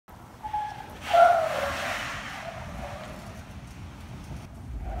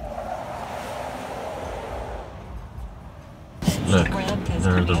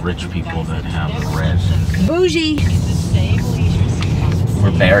They're the rich people that have the red. Bougie.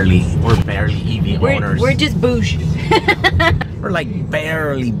 We're barely EV owners. We're just bougie. We're like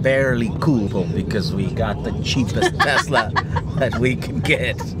barely cool because we got the cheapest Tesla that we can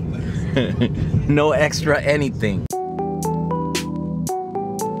get. No extra anything.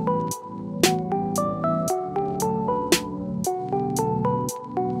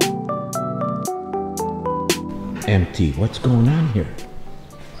 Empty. What's going on here?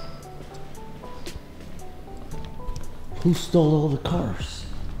 Who stole all the cars?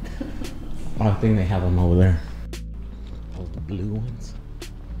 I think they have them over there. All the blue ones.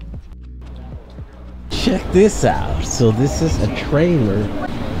 Check this out. So this is a trailer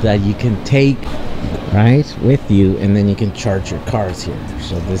that you can take right with you, and then you can charge your cars here.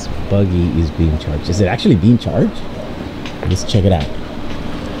 So this buggy is being charged. Is it actually being charged? Let's check it out.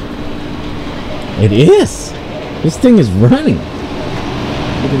 It is. This thing is running.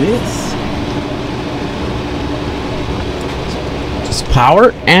 Look at this. It's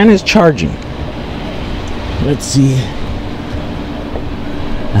power and it's charging. Let's see.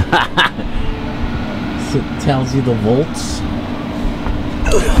 So it tells you the volts.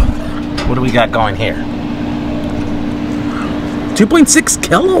 What do we got going here? 2.6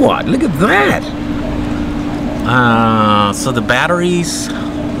 kilowatt. Look at that. So the battery's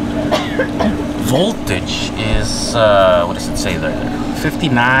voltage is what does it say there?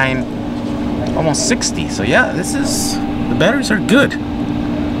 59, almost 60. So yeah, this is, the batteries are good.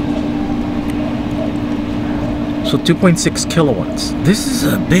 So 2.6 kilowatts. This is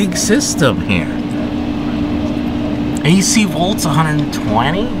a big system here. AC volts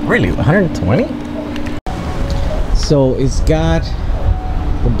 120? Really, 120? So it's got,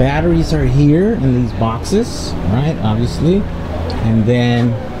 the batteries are here in these boxes, right? Obviously. And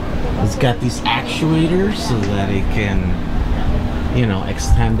then it's got these actuators so that it can, you know,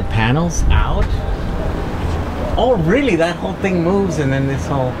 extend the panels out. Oh, really? That whole thing moves, and then this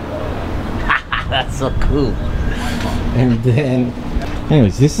whole... That's so cool. And then,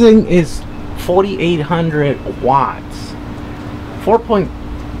 anyways, this thing is 4,800 watts.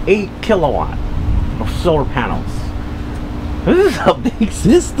 4.8 kilowatt of solar panels. This is a big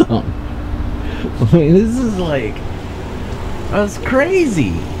system. I mean, this is like... That's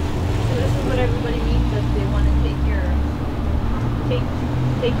crazy. This is what everybody needs if they want to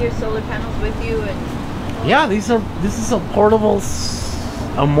take your solar panels with you. And yeah, this is a portable,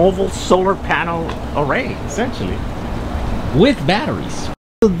 a mobile solar panel array, essentially, with batteries.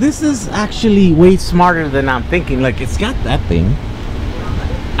 So this is actually way smarter than I'm thinking. Like, it's got that thing.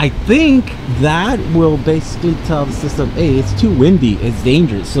 I think that will basically tell the system, hey, it's too windy, it's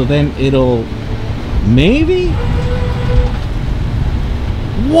dangerous. So then it'll maybe,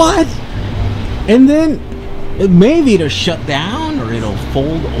 what? And then maybe it'll shut down or it'll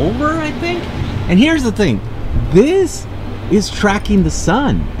fold over, I think. And here's the thing, this is tracking the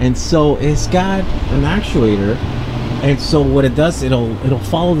sun, and so it's got an actuator, and so what it does, it'll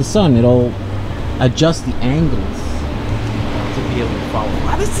follow the sun, it'll adjust the angles to be able to follow.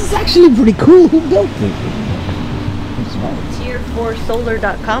 Wow, this is actually pretty cool. Who built this?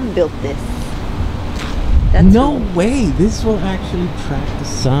 Tier4solar.com built this. That's no cool. Way, this will actually track the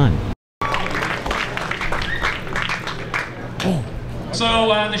sun. Oh. So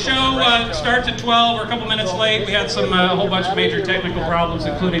the show starts at 12. We're a couple minutes late. We had some a whole bunch of major technical problems,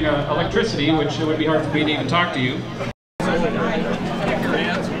 including electricity, which would be hard for me to even talk to you.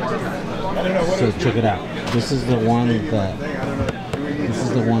 So check it out. This is the one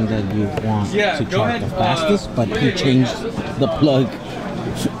that you want to charge the fastest, but he changed the plug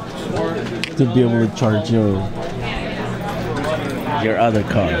to be able to charge your other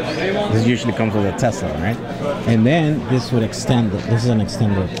car. This usually comes with a Tesla, right? And then this would extend it. This is an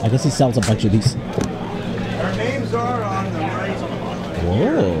extender. I guess he sells a bunch of these. Our names are on the right.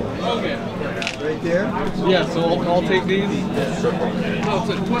 Whoa. Right there? Yeah, so I'll take these. So it's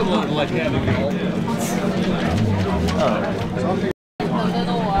equivalent like having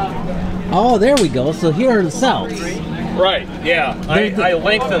Oh, there we go. So here are the cells. Right, yeah. I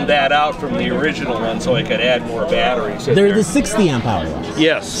lengthened that out from the original one so I could add more batteries in They're there. the 60 amp hour ones.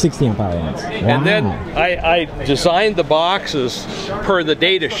 Yes. 60 amp hour ones. Wow. And then I designed the boxes per the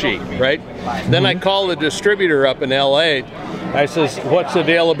data sheet, right? Then I called the distributor up in LA. I says, what's the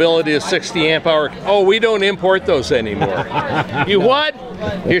availability of 60 amp hour? Oh, we don't import those anymore. You what?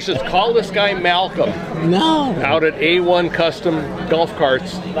 He says, call this guy Malcolm. No. Out at A1 Custom Golf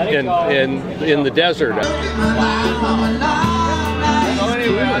Carts in the desert. So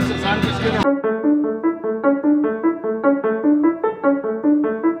anyway, I says, I'm just gonna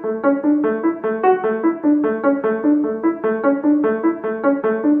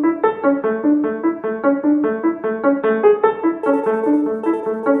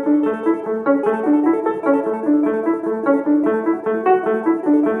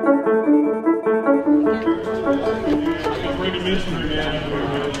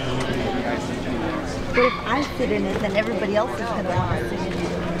sit in it, then everybody else is going to want to sit in it.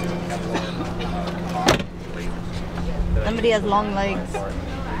 Somebody has long legs.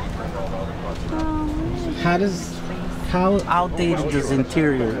 How outdated is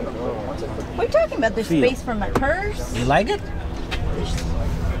interior? What are you talking about? There's Feel. space for my purse. You like it?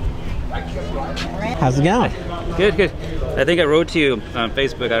 How's it going? Good, good. I think I wrote to you on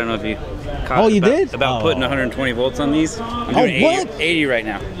Facebook. I don't know if you caught Oh, it, you about, did? about putting 120 volts on these. I'm doing what? 80 right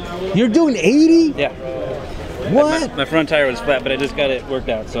now. You're doing 80? Yeah. What? My front tire was flat, but I just got it worked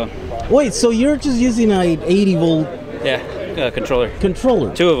out. So Wait, so you're just using a 80 volt yeah, controller.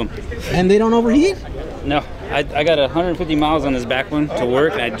 controller, 2 of them. and they don't overheat? No, I got 150 miles on this back one to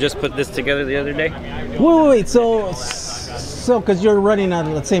work, and I just put this together the other day. Wait, so because you're running at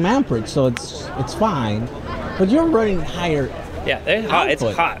the same amperage, so it's fine, but you're running higher. Yeah, it's hot. It's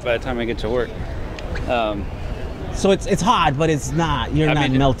Output. hot by the time I get to work. So it's hot, but it's not. You're I not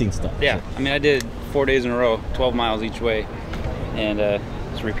mean, melting stuff. Yeah, I mean I did 4 days in a row, 12 miles each way, and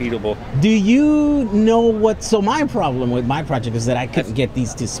it's repeatable. Do you know what? So my problem with my project is that I couldn't get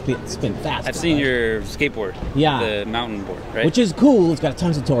these to spin fast. I've seen your skateboard, Yeah. the mountain board, right? Which is cool. It's got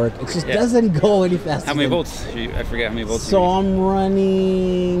tons of torque. It just Yeah. doesn't go any faster. How many than- volts? I forget how many volts. So you use. I'm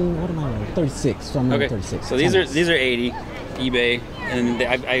running. What am I running? 36. So I'm running Okay. 36. So these are 80 eBay, and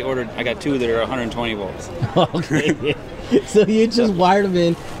I got 2 that are 120 volts. Okay. So you just wired them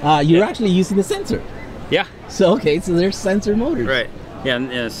in. You're Yeah. actually using the sensor. Yeah. So okay. So they're sensor motors. Right. Yeah.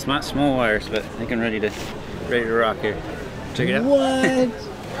 And, small wires, but I think I'm ready to rock here. Check it out. What?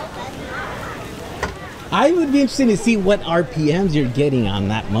 I would be interested to see what RPMs you're getting on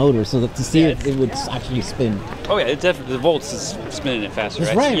that motor, so that to see Yeah, if it would actually spin. Oh yeah, it's definitely the volts is spinning it faster.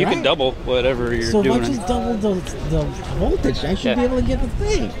 That's Right. right, So you right. can double whatever you're So doing. why just double the voltage? I should Yeah. be able to get the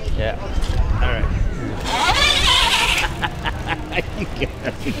thing. Yeah. All right.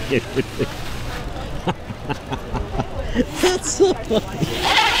 That's so funny.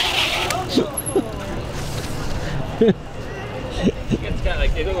 It's got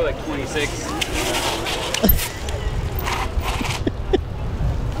like it'll go like 26.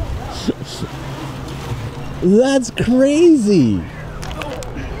 That's crazy.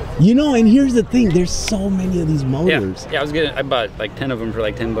 You know, and here's the thing: there's so many of these motors. Yeah. I bought like 10 of them for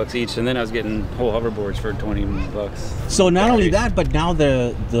like $10 each, and then I was getting whole hoverboards for $20. So not only that, but now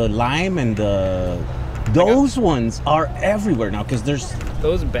the Lime and those ones are everywhere now because there's.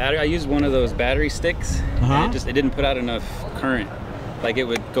 Those battery, I used one of those battery sticks, Uh-huh. and it didn't put out enough current. Like it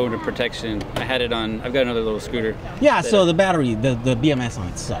would go into protection. I had it on. I've got another little scooter. Yeah, that- so the battery, the BMS on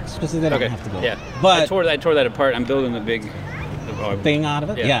it sucks because they don't Okay. have to go. Yeah. But I tore that apart. I'm building a big thing out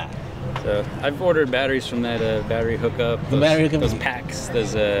of it. Yeah. So I've ordered batteries from that battery hookup. The battery hookup Those is- packs.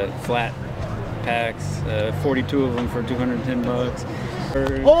 Those flat packs. 42 of them for $210.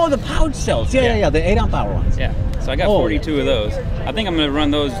 Oh, the pouch cells. Yeah, the 8 amp hour ones. Yeah. So I got Oh. 42 of those. I think I'm gonna run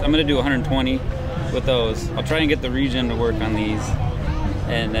those. I'm gonna do 120 with those. I'll try and get the regen to work on these,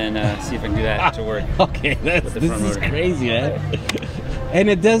 and then see if I can do that to work. Okay, the this front is motor. crazy, man. And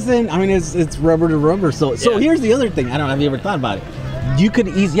it doesn't. I mean, it's rubber to rubber. So Yeah. here's the other thing. I don't know. Have you ever thought about it? You could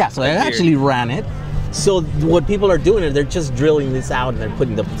easily. Yeah. So I Like here. actually ran it. So what people are doing is they're just drilling this out and they're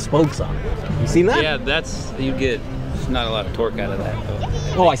putting the spokes on. You seen that? Yeah, you get not a lot of torque out of that.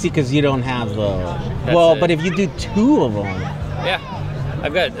 Though. Oh, I see. Because you don't have the. That's Well, it. but if you do 2 of them. Yeah,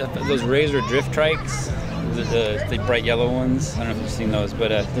 I've got those Razor drift trikes, the bright yellow ones. I don't know if you've seen those, but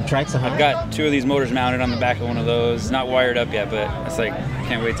The trikes are I've got 2 of these motors mounted on the back of one of those. Not wired up yet, but it's like I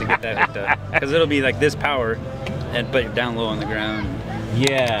can't wait to get that hooked up because it'll be like this power, but down low on the ground.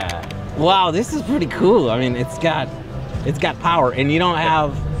 Yeah. Wow, this is pretty cool. I mean, it's got power, and you don't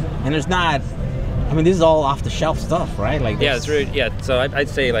have, and there's not. I mean, this is all off the shelf stuff, right? Like Yeah, this- it's really So I'd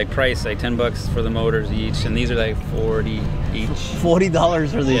say like price like $10 for the motors each, and these are like 40 each. $40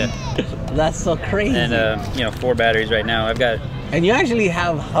 for the. Yeah. That's so crazy. And 4 batteries right now. I've got And you actually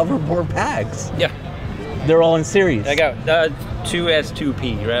have hoverboard packs. yeah. They're all in series. I got 2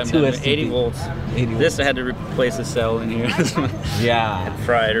 S2P, right? 2 I'm S2P. 80 volts. 80 This I had to replace a cell in here. This one Yeah.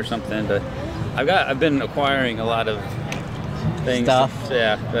 fried or something, but I've been acquiring a lot of things. Stuff.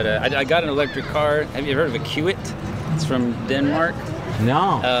 Yeah, but I got an electric car. Have you heard of a Kiwit? It's from Denmark.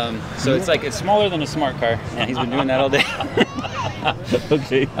 No. So it's smaller than a smart car. Yeah, he's been doing that all day.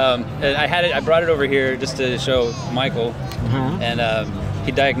 Okay. And I brought it over here just to show Michael, Uh-huh. and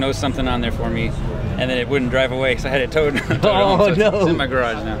he diagnosed something on there for me, and then it wouldn't drive away, so I had it towed. towed Oh, home, so no. It's in my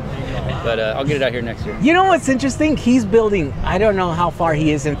garage now. But I'll get it out here next year. You know what's interesting? He's building. I don't know how far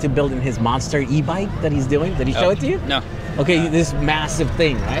he is into building his monster e-bike that he's doing. Did he show it to you? No. Okay, this massive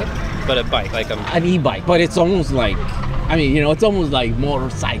thing, right? But a bike, like An e-bike, but it's almost like, I mean, it's almost like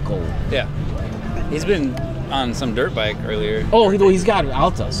motorcycle. yeah. He's been on some dirt bike earlier. Oh, he's got an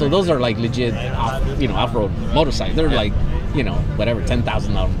Alta. So those are like legit, off-road motorcycles. They're like, whatever,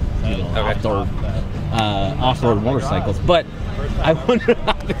 $10,000, outdoor off-road motorcycles. But I wonder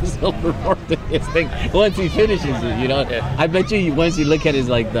how this will perform to his thing once he finishes it. Yeah. I bet you once you look at his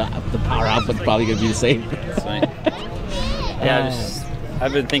the power output's probably gonna be the same. That's fine. Yeah,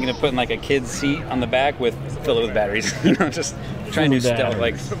 I've been thinking of putting like a kid's seat on the back fill it with batteries. Just trying to do stealth.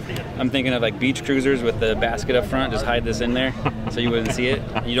 Like I'm thinking of like beach cruisers with the basket up front. Just hide this in there so you wouldn't see it.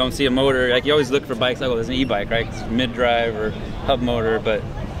 You don't see a motor. Like you always look for bikes. Like, oh, there's an e-bike, right? It's mid-drive or hub motor, but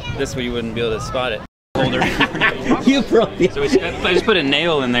this way you wouldn't be able to spot it. Holder. You probably. So I just put a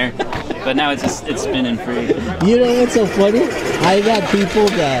nail in there, but now it's spinning free. You know what's so funny? I got people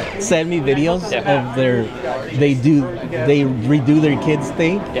that send me videos of they redo their kids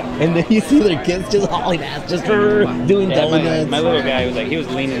thing, and then you see their kids just hauling ass, just doing donuts. My little guy was he was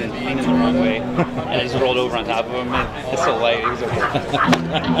leaning the wrong way, and I just rolled over on top of him. And it's so light. He was okay.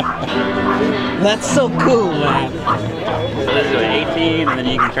 That's so cool, man. So that's doing 18, and then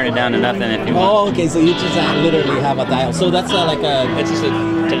you can turn it down to nothing if you want. Oh, okay. So you just literally have a dial. So that's like a. It's just a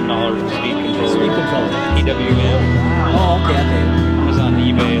 $10 speed controller. Speed controller. EWM. Oh, okay. It was on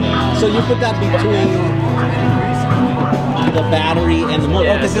eBay. So you put that between the battery and the motor.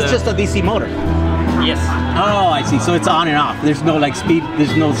 Yeah, because it's just a DC motor. Yes. Oh, I see. So it's on and off. There's no speed.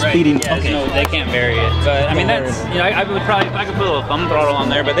 There's no speeding. Yeah, okay. they can't vary it. But I mean, that's I would probably I could put a little thumb throttle on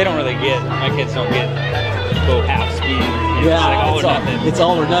there, but they don't really get. My kids don't get go half speed. Yeah, it's like all or nothing. It's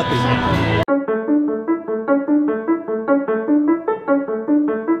all or nothing.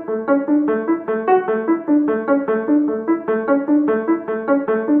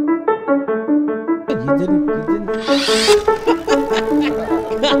 You didn't.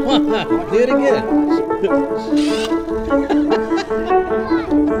 Come on, do it again.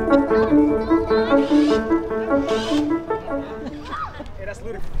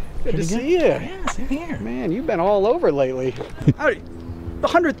 Good to see you. Yeah, same here. Man, you've been all over lately. The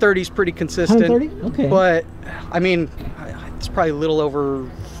 130 is pretty consistent. 130? Okay. But, I mean, it's probably a little over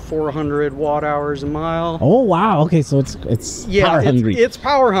 400 watt hours a mile. Oh, wow. Okay, so it's power hungry. It's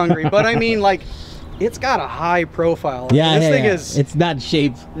power hungry, but I mean, like, it's got a high profile. Yeah, this thing is. It's not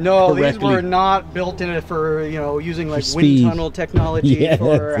shaped. No, correctly. these were not built in it for using like For wind speed. tunnel technology Yes.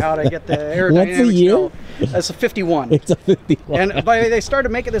 for how to get the aerodynamics. What's the year? No, that's a 51. It's a 51. And they started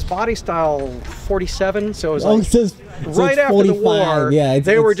making this body style 47, so it was Oh, like it says, right it's after 45. the war. Yeah,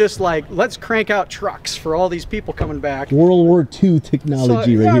 they were just like, let's crank out trucks for all these people coming back. World War II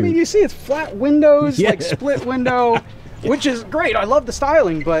technology right I here. mean, you see it's flat windows, Yeah. like split window, which is great. I love the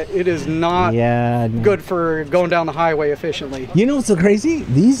styling, but it is not good for going down the highway efficiently. You know what's so crazy?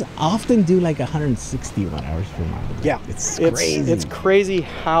 These often do like 160 watt hours per mile. Yeah, it's crazy. It's crazy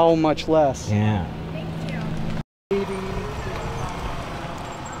how much less. Yeah.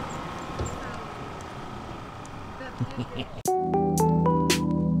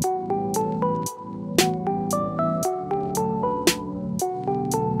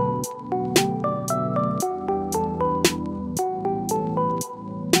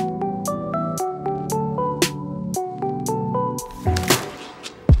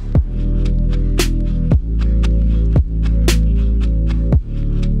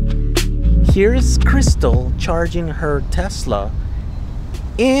 Here's Crystal charging her Tesla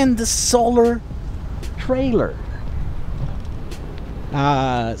in the solar trailer.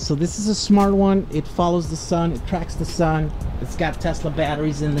 So this is a smart one. It follows the sun, it tracks the sun. It's got Tesla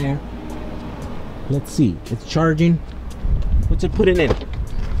batteries in there. Let's see, it's charging. What's it putting in?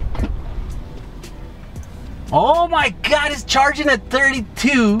 Oh my God, it's charging at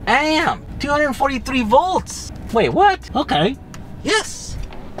 32 amp, 243 volts. Wait, what? Okay, yes.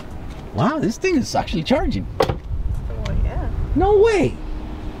 Wow, this thing is actually charging. Oh, yeah. No way.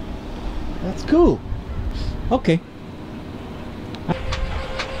 That's cool. Okay.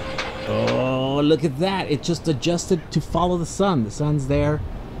 Oh, look at that. It just adjusted to follow the sun. The sun's there.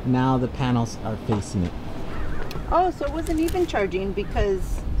 Now the panels are facing it. Oh, so it wasn't even charging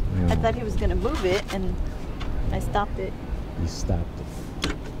because I thought he was going to move it and I stopped it. You stopped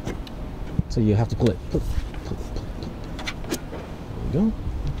it. So you have to pull it. Pull. There you go.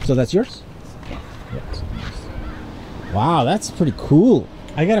 So that's yours? Yeah. Yes. Wow, that's pretty cool.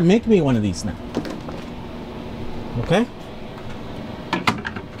 I gotta make me one of these now. Okay.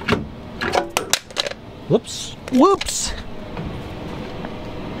 Whoops. Whoops.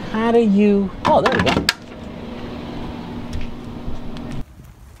 How do you... Oh, there we go.